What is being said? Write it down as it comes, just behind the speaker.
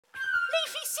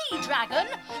sea dragon,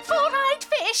 four-eyed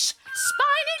fish,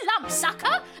 spiny lump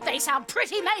sucker. They sound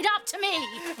pretty made up to me.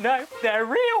 No, they're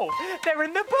real. They're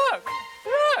in the book.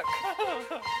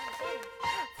 Look.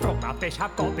 Frogmouth fish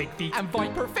have got big feet. And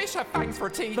viper fish have fangs for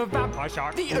teeth. The vampire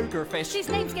shark. The ogre fish. These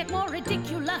names get more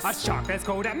ridiculous. A shark that's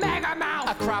called a mega mouth.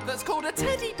 A crab that's called a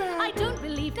teddy bear. I don't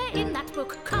believe they're in that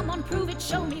book. Come on, prove it,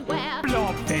 show me where.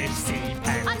 Blobfish, sea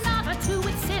pen. Another two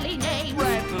with silly names.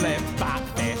 Red lip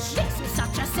batfish. This is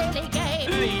such a silly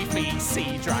game. Leafy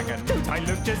sea dragon. Don't I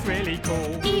look just really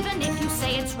cool? Even if you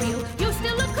say it's real, you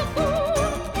still look a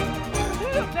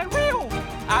fool. Look, they're real.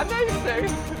 And those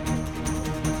two.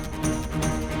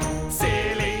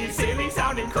 Silly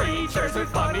sounding creatures with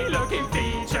funny looking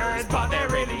features, but they're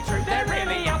really true, they're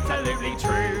really absolutely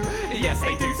true. Yes,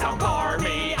 they do sound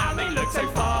barmy and they look so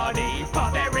funny,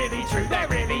 but they're really true, they're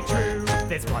really true.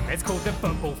 There's one that's called the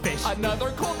football fish,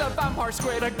 Another called the vampire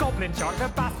squid. the goblin shark, the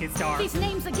basket star, These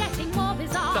names are getting more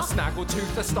bizarre. The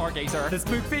snaggletooth, the stargazer. the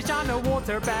spookfish and the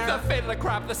water The bear, fiddler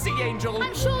crab, the sea angel.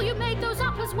 I'm sure you made those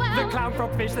up as well. the clown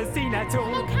frogfish, the sea nettle.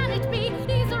 Oh, can it be?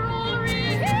 These are all real.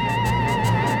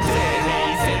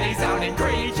 Silly sounding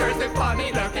creatures with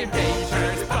funny looking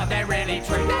features, but they're really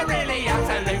true, they're really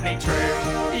absolutely true.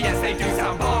 Yes, they do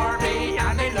sound barmy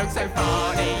and they look so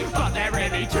funny, but they're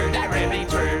really true, they're really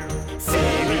true.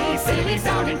 Silly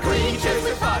sounding creatures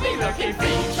with funny looking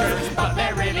features, but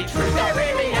they're really true, they're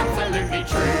really absolutely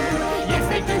true. Yes,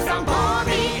 they do sound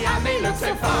barmy and they look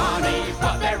so funny,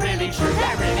 but they're really true,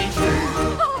 they're really true.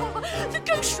 Oh, the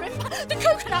ghost shrimp, the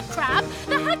coconut crab,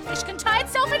 the hagfish can tie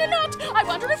itself in a knot. I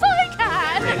wonder if I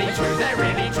can. Really true, they're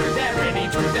really true, they're really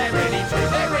true, they're really true,